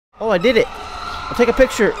Oh, I did it. I'll take a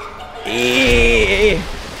picture.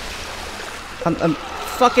 I'm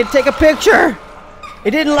fucking take a picture.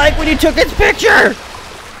 It didn't like when you took its picture.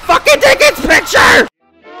 Fucking take its picture.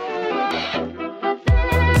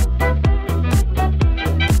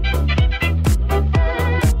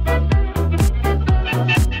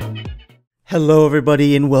 Hello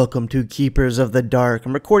everybody and welcome to Keepers of the Dark.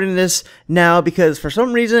 I'm recording this now because for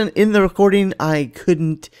some reason in the recording I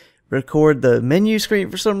couldn't record the menu screen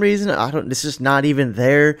for some reason. It's just not even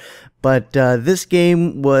there. But this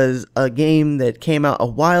game was a game that came out a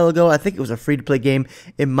while ago. I think it was a free-to-play game.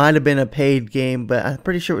 It might have been a paid game, but I'm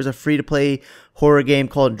pretty sure it was a free-to-play horror game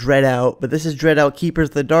called DreadOut. But this is DreadOut Keepers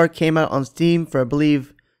of the Dark. Came out on Steam for, I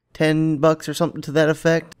believe, $10 or something to that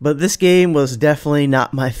effect. But this game was definitely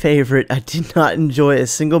not my favorite. I did not enjoy a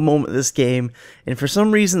single moment of this game, and for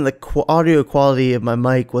some reason the audio quality of my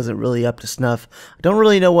mic wasn't really up to snuff. I don't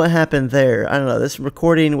really know what happened there. I don't know, this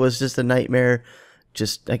recording was just a nightmare.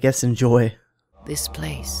 Just, I guess, enjoy. This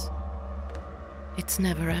place, it's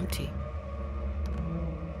never empty.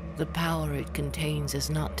 The power it contains is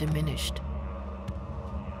not diminished,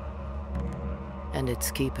 and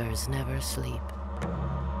its keepers never sleep.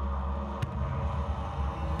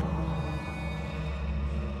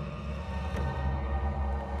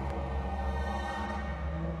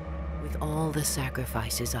 With all the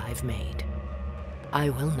sacrifices I've made, I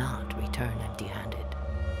will not return empty-handed.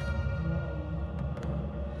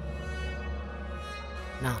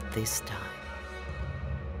 Not this time.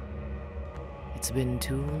 It's been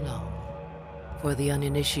too long. For the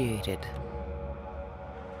uninitiated,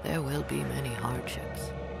 there will be many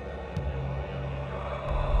hardships.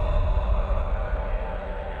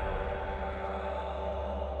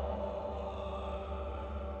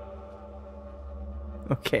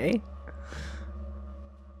 Okay.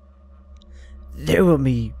 There will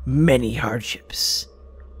be many hardships.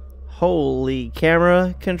 Holy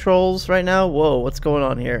camera controls right now. Whoa, what's going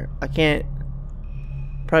on here? I can't.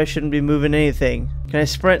 Probably shouldn't be moving anything. Can I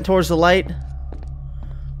sprint towards the light?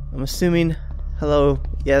 I'm assuming. Hello.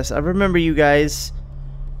 Yes, I remember you guys.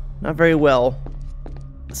 Not very well.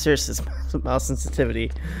 Seriously, this mouse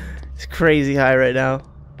sensitivity. It's crazy high right now.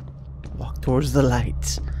 Walk towards the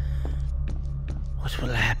light. What will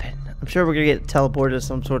happen? I'm sure we're gonna get teleported to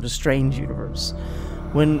some sort of strange universe.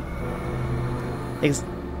 When,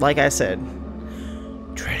 like I said,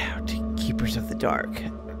 DreadOut, Keepers of the Dark.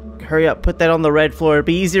 Hurry up, put that on the red floor. It'll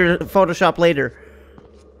be easier to Photoshop later.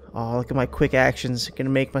 Oh, look at my quick actions. Gonna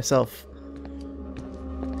make myself.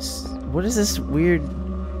 What is this weird?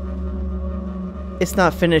 It's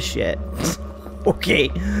not finished yet. Okay.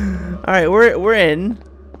 All right, we're in.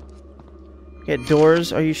 Get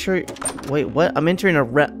doors. Are you sure? Wait, what? I'm entering a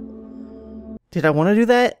Did I want to do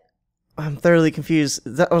that? I'm thoroughly confused.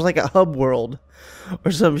 That was like a hub world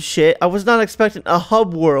or some shit. I was not expecting a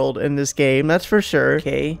hub world in this game, that's for sure.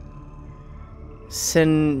 Okay.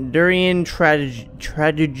 Sendurian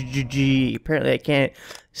strategy. Apparently I can't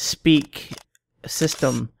speak.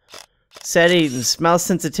 System. Settings. Mouse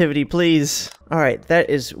sensitivity, please. Alright, that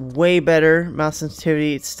is way better. Mouse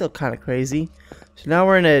sensitivity. It's still kind of crazy. So now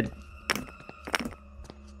we're in a...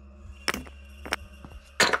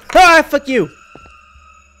 Ah, fuck you!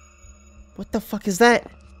 What the fuck is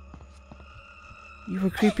that? You were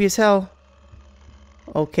creepy as hell.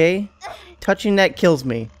 Okay. Touching that kills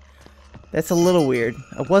me. That's a little weird.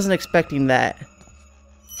 I wasn't expecting that.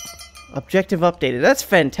 Objective updated. That's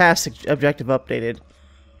fantastic. Objective updated.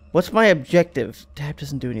 What's my objective? Tab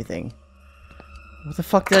doesn't do anything. What the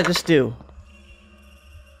fuck did I just do?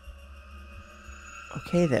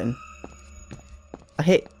 Okay then. I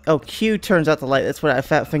hate... Oh, Q turns out the light. That's what I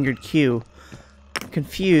fat-fingered Q. I'm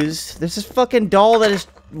confused. There's this fucking doll that is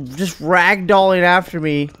just ragdolling after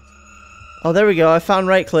me. Oh, there we go. I found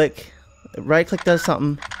right click. Right click does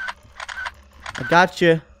something. I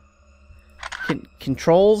gotcha.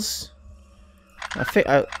 Controls?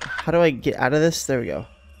 How do I get out of this? There we go.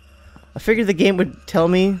 I figured the game would tell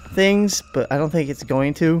me things, but I don't think it's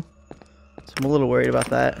going to. So I'm a little worried about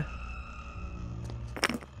that.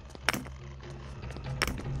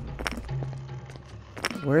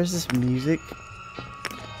 Where is this music?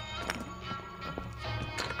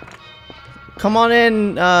 Come on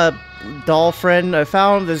in, doll friend. I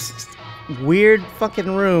found this weird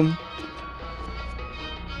fucking room.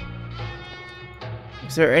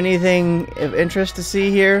 Is there anything of interest to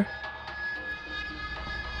see here?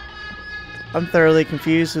 I'm thoroughly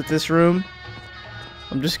confused with this room.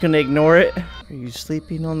 I'm just gonna ignore it. Are you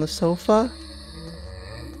sleeping on the sofa?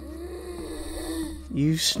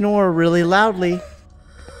 You snore really loudly.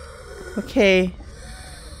 Okay.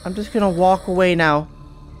 I'm just gonna walk away now.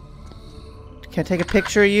 Can I take a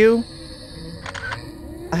picture of you?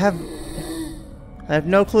 I have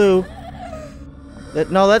no clue.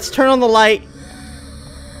 No, let's turn on the light.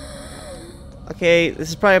 Okay, this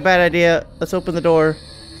is probably a bad idea. Let's open the door.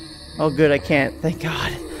 Oh good, I can't. Thank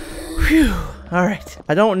God. Whew. Alright.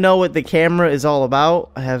 I don't know what the camera is all about.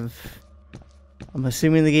 I'm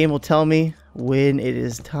assuming the game will tell me when it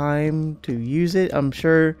is time to use it. I'm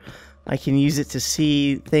sure I can use it to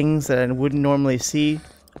see things that I wouldn't normally see.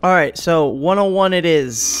 Alright, so 101 it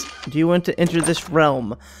is. Do you want to enter this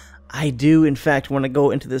realm? I do, in fact, want to go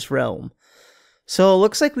into this realm. So it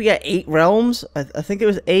looks like we got 8 realms. I think it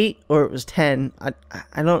was 8 or it was 10.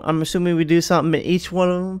 I'm assuming we do something in each one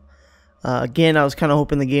of them. Again, I was kind of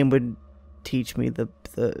hoping the game would teach me the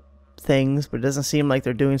things, but it doesn't seem like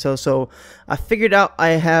they're doing so. So I figured out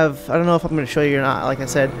I don't know if I'm going to show you or not. Like I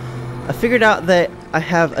said, I figured out that I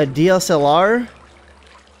have a DSLR.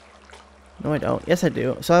 No, I don't. Yes, I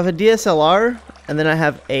do. So I have a DSLR, and then I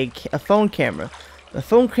have a phone camera. The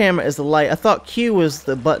phone camera is the light. I thought Q was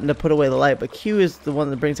the button to put away the light, but Q is the one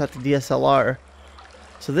that brings out the DSLR.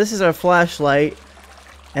 So this is our flashlight,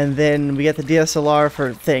 and then we get the DSLR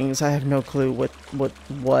for things. I have no clue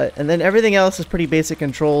what. And then everything else is pretty basic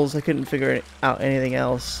controls. I couldn't figure out anything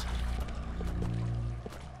else.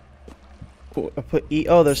 Ooh, I put E.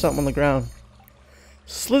 Oh, there's something on the ground.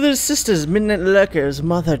 Slither's sisters, midnight lurkers,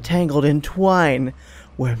 mother tangled in twine,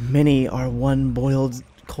 where many are one boiled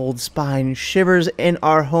cold spine, shivers in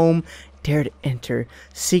our home, dare to enter,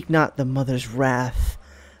 seek not the mother's wrath,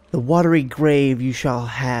 the watery grave you shall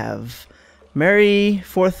have. Merry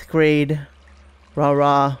 4th grade, rah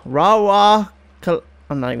rah, rah rah,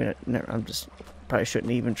 I'm just, probably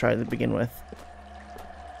shouldn't even try to begin with.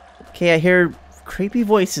 Okay, I hear creepy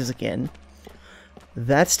voices again.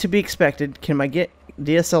 That's to be expected. Can I get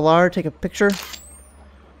DSLR, take a picture?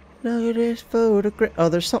 Look at this photograph. Oh,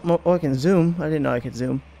 there's something. Oh, I can zoom. I didn't know I could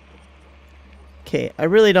zoom. Okay, I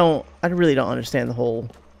really don't understand the whole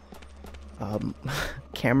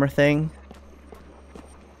camera thing.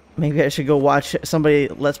 Maybe I should go watch somebody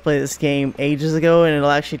let's play this game ages ago, and it'll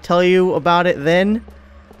actually tell you about it then.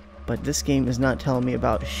 But this game is not telling me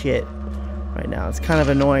about shit right now. It's kind of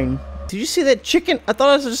annoying. Did you see that chicken? I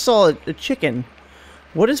thought I just saw a chicken.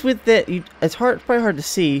 What is with that? It's probably hard to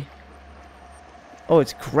see. Oh,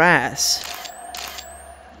 it's grass.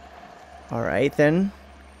 Alright then.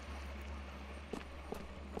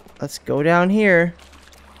 Let's go down here.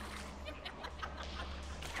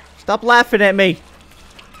 Stop laughing at me.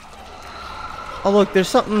 Oh look, there's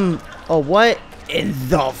something. Oh, what in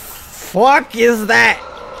the fuck is that?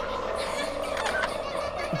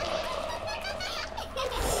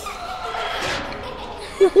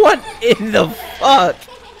 What in the fuck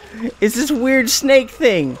is this weird snake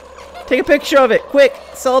thing? Take a picture of it, quick!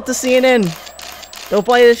 Sell it to CNN. Don't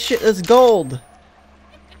buy this shit. That's gold.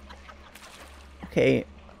 Okay,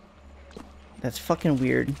 that's fucking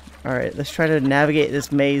weird. All right, let's try to navigate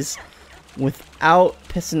this maze without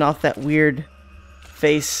pissing off that weird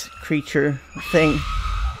face creature thing.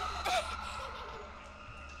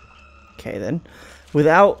 Okay then,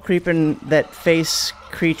 without creeping that face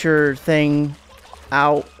creature thing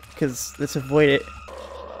out, because let's avoid it.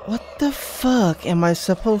 What the fuck am I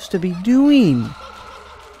supposed to be doing?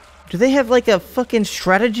 Do they have like a fucking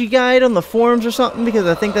strategy guide on the forums or something? Because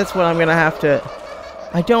I think that's what I'm gonna have to.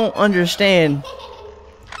 I don't understand.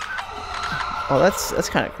 Oh, that's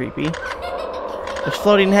kind of creepy. There's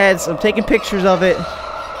floating heads. I'm taking pictures of it.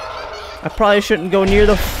 I probably shouldn't go near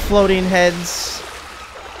the floating heads.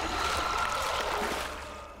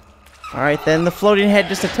 Alright then, the floating head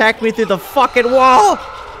just attacked me through the fucking wall!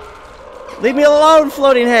 Leave me alone,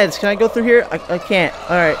 floating heads! Can I go through here? I can't.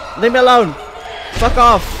 Alright, leave me alone! Fuck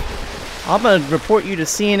off! I'm gonna report you to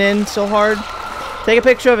CNN so hard. Take a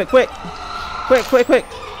picture of it, quick! Quick, quick, quick!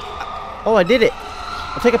 Oh, I did it!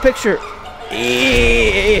 I'll take a picture!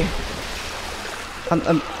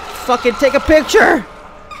 I'm fucking take a picture!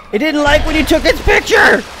 It didn't like when you took its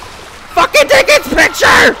picture! Fucking take its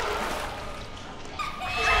picture!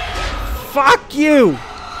 Fuck you!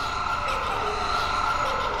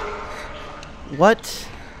 What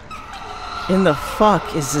in the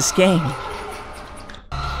fuck is this game?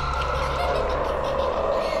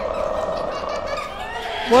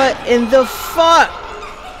 What in the fuck?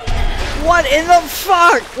 What in the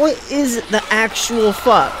fuck? What is the actual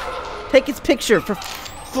fuck? Take its picture for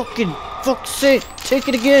fuck's sake. Take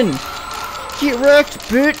it again. Get wrecked,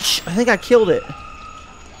 bitch. I think I killed it.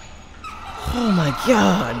 Oh my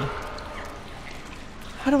god.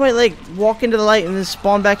 How do I, like, walk into the light and then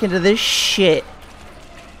spawn back into this shit?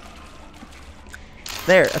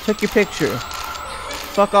 There, I took your picture.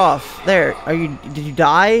 Fuck off. There, did you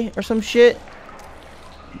die or some shit?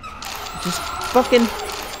 Just fucking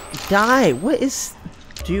die. What is...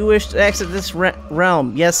 Do you wish to exit this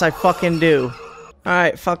realm? Yes, I fucking do.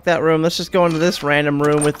 Alright, fuck that room. Let's just go into this random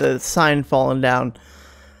room with the sign falling down.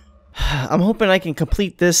 I'm hoping I can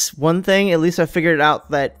complete this one thing. At least I figured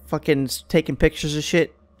out that fucking taking pictures of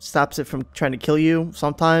shit stops it from trying to kill you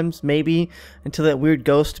sometimes, maybe, until that weird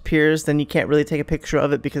ghost appears. Then you can't really take a picture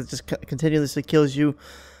of it because it just continuously kills you.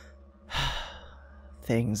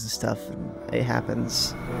 Things and stuff. It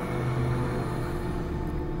happens.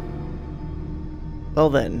 Well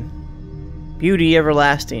then. Beauty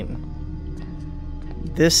everlasting.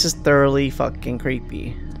 This is thoroughly fucking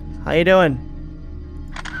creepy. How you doing?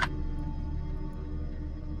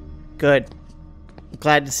 Good.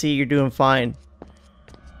 Glad to see you're doing fine.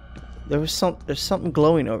 There's something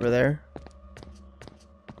glowing over there.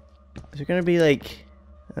 Is there gonna be like...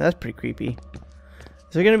 That's pretty creepy.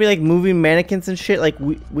 Is there gonna be like moving mannequins and shit, like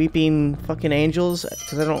weeping fucking angels?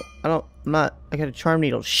 Because I'm not. I got a charm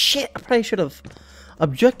needle. Shit! I probably should have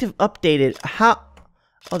objective updated. How?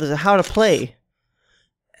 Oh, there's a how to play.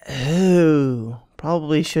 Oh,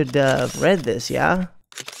 probably should read this. Yeah.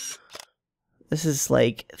 This is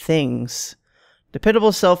like things.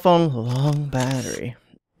 Dependable cell phone, long battery.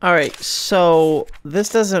 All right, so this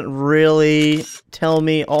doesn't really tell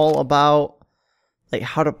me all about like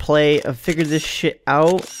how to play. I've figured this shit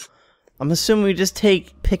out. I'm assuming we just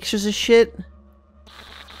take pictures of shit.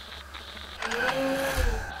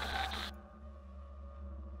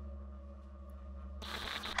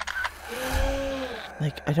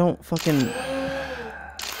 Like, I don't fucking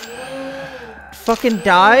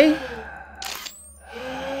die?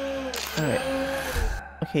 Alright.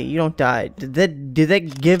 Okay, you don't die. Did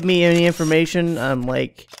that give me any information? I'm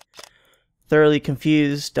like thoroughly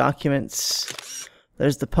confused. Documents.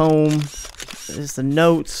 There's the poem. There's the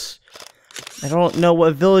notes. I don't know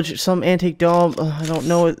what village, some antique doll. I don't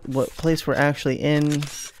know what place we're actually in.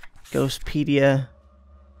 Ghostpedia.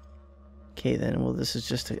 Okay then, well this is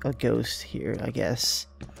just a ghost here, I guess.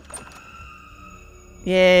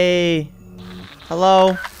 Yay!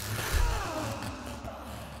 Hello?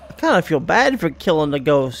 I kind of feel bad for killing the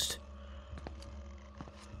ghost.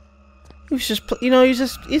 He was just, you know, he's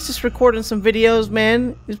just recording some videos,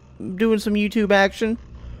 man. He's doing some YouTube action.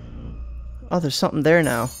 Oh, there's something there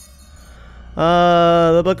now.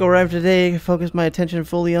 The book arrived today. Focused my attention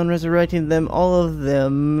fully on resurrecting them. All of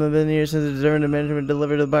them have been here since the deserving management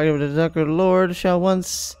delivered the body of the Doctor Lord shall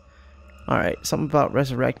once. Alright, something about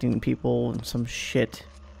resurrecting people and some shit.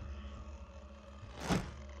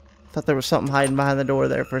 Thought there was something hiding behind the door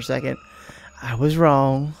there for a second. I was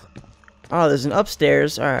wrong. Oh, there's an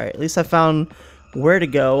upstairs. Alright, at least I found where to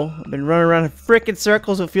go. I've been running around in frickin'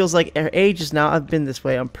 circles. It feels like ages now. I've been this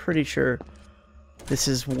way, I'm pretty sure. This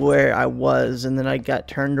is where I was, and then I got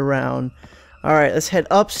turned around. Alright, let's head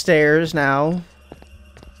upstairs now.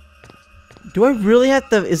 Do I really have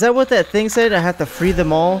to... Is that what that thing said? I have to free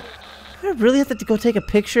them all? Do I really have to go take a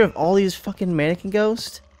picture of all these fucking mannequin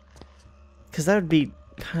ghosts? Because that would be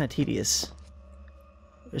kind of tedious.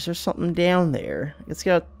 Is there something down there? Let's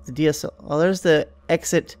get out the DSL. Oh, there's the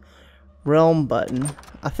exit realm button.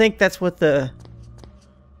 I think that's what the...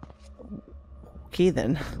 Okay,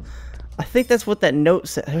 then. I think that's what that note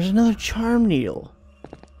said. There's another charm needle.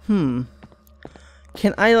 Can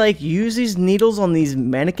I, like, use these needles on these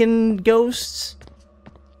mannequin ghosts?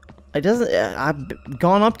 It doesn't... I've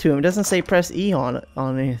gone up to him. It doesn't say press E on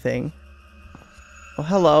anything. Oh,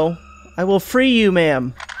 hello. I will free you,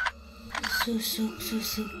 ma'am.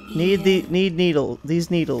 Need needle.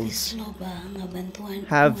 These needles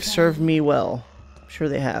have served me well. I'm sure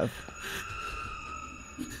they have.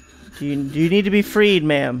 Do you need to be freed,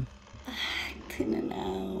 ma'am?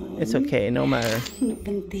 It's okay, no matter.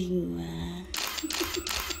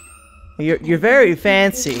 You're very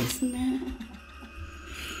fancy.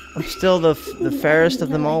 I'm still the fairest of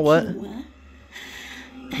them all. What?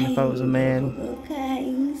 And if I was a man,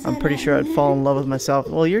 I'm pretty sure I'd fall in love with myself.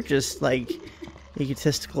 Well, you're just like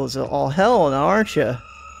egotistical as all hell now, aren't you?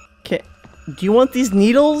 Okay. Do you want these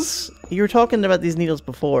needles? You were talking about these needles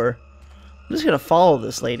before. I'm just gonna follow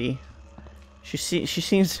this lady. She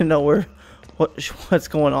seems to know what's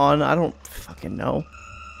going on. I don't fucking know.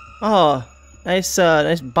 Oh, nice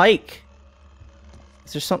bike.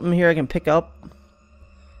 Is there something here I can pick up?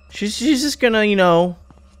 She's just gonna, you know,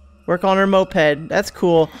 work on her moped. That's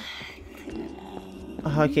cool.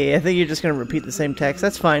 Okay, I think you're just gonna repeat the same text.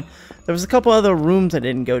 That's fine. There was a couple other rooms I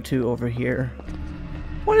didn't go to over here.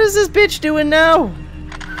 What is this bitch doing now?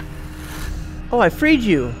 Oh, I freed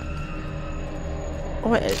you.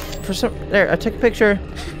 Oh, there, I took a picture.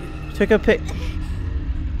 Took a pic.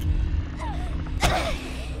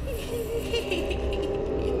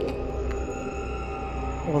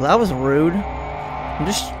 Well, that was rude. I'm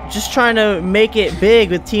just trying to make it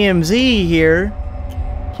big with TMZ here.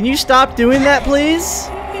 Can you stop doing that, please?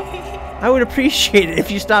 I would appreciate it if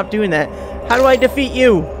you stopped doing that. How do I defeat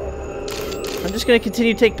you? I'm just gonna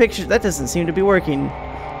continue to take pictures. That doesn't seem to be working.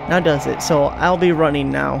 Now does it? So I'll be running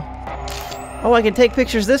now. Oh, I can take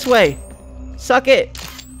pictures this way. Suck it.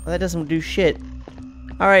 Well, that doesn't do shit.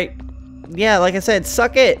 Alright. Yeah, like I said,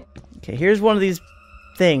 suck it. Okay, here's one of these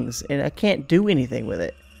things, and I can't do anything with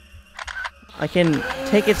it. I can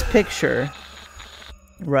take its picture,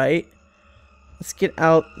 right? Let's get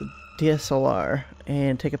out the DSLR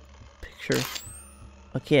and take a picture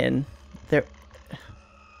again. There.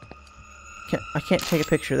 I can't take a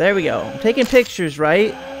picture. There we go. I'm taking pictures,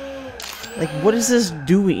 right? Like, what is this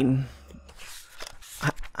doing?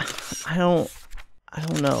 I don't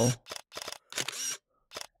know.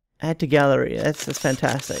 Add to gallery. That's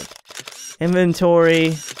fantastic.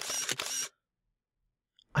 Inventory.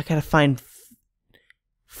 I gotta find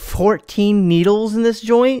 14 needles in this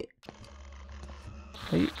joint?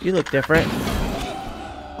 You look different.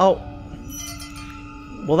 Oh.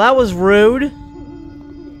 Well, that was rude.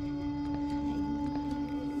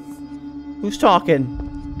 Who's talking?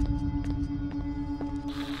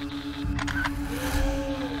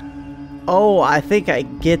 Oh, I think I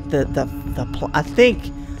get I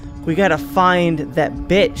think we gotta find that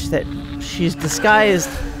bitch that she's disguised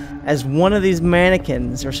as one of these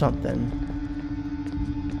mannequins or something.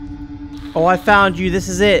 Oh, I found you. This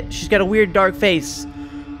is it. She's got a weird dark face.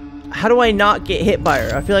 How do I not get hit by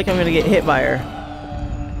her? I feel like I'm gonna get hit by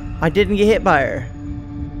her. I didn't get hit by her.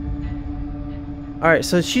 Alright,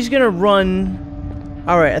 so she's gonna run.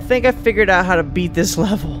 Alright, I think I figured out how to beat this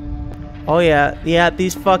level. Oh yeah, yeah,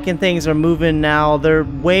 these fucking things are moving now. They're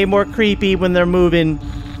way more creepy when they're moving.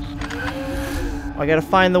 I gotta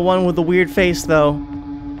find the one with the weird face though.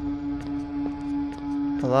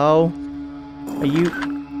 Hello? Are you...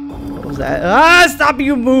 What was that? Ah, stop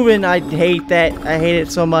you moving! I hate that. I hate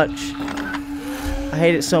it so much. I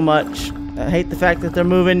hate it so much. I hate the fact that they're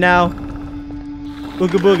moving now.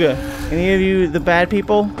 Booga booga. Any of you the bad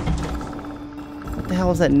people? What the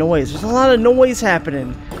hell is that noise? There's a lot of noise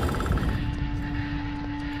happening.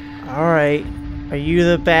 Alright. Are you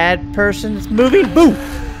the bad person that's moving? Boo!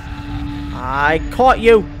 I caught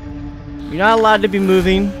you! You're not allowed to be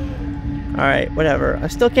moving. Alright, whatever. I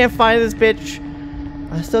still can't find this bitch.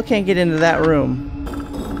 I still can't get into that room.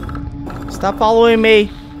 Stop following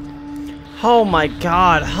me. Oh my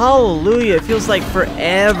god. Hallelujah. It feels like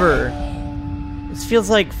forever. It feels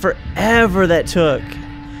like forever that took.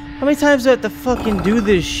 How many times do I have to fucking do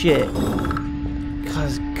this shit?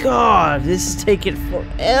 Cause god, this is taking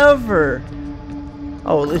forever.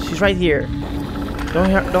 Oh, she's right here.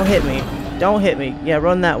 Don't hit me. Don't hit me. Yeah,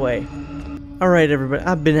 run that way. Alright everybody,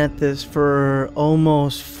 I've been at this for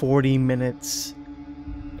almost 40 minutes.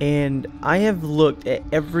 And I have looked at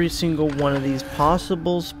every single one of these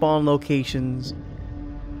possible spawn locations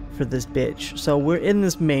for this bitch. So we're in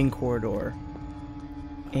this main corridor.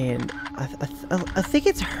 And I think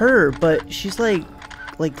it's her, but she's like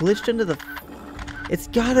glitched into the... It's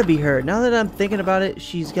gotta be her. Now that I'm thinking about it,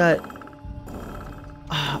 she's got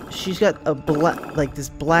a black, this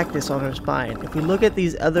blackness on her spine. If we look at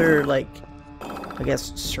these other, I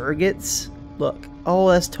guess, surrogates, look. Oh,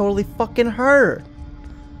 that's totally fucking her.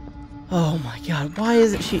 Oh my god, why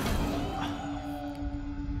isn't she...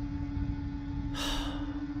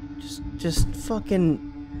 Just fucking...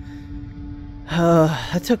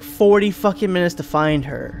 that took 40 fucking minutes to find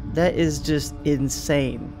her. That is just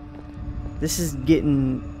insane. This is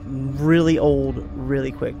getting really old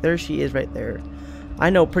really quick. There she is right there. I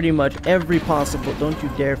know pretty much every possible... Don't you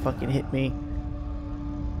dare fucking hit me.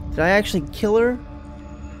 Did I actually kill her?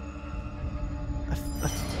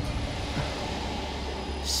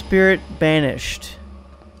 Spirit banished.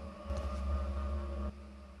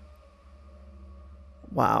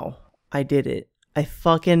 Wow. I did it. I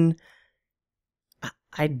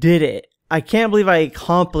did it. I can't believe I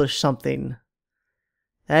accomplished something.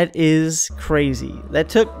 That is crazy. That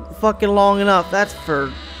took fucking long enough. That's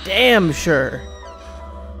for damn sure.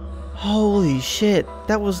 Holy shit.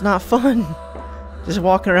 That was not fun. Just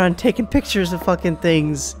walking around taking pictures of fucking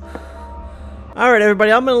things. Alright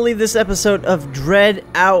everybody, I'm going to leave this episode of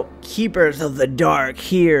DreadOut Keepers of the Dark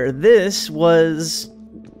here. This was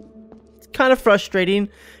kind of frustrating.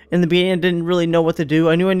 In the beginning, I didn't really know what to do.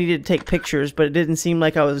 I knew I needed to take pictures, but it didn't seem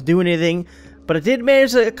like I was doing anything. But I did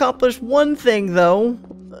manage to accomplish one thing, though.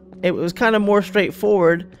 It was kind of more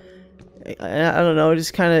straightforward. I don't know,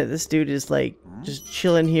 just kind of, this dude is just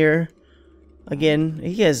chilling here. Again,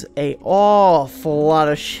 he has an awful lot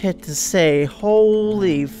of shit to say.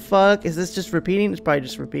 Holy fuck. Is this just repeating? It's probably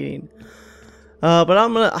just repeating. But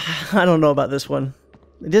I don't know about this one.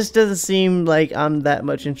 It just doesn't seem like I'm that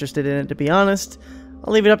much interested in it, to be honest.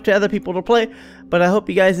 I'll leave it up to other people to play. But I hope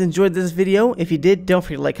you guys enjoyed this video. If you did, don't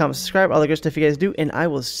forget to like, comment, subscribe, all the good stuff you guys do. And I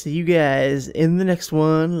will see you guys in the next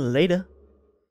one. Later.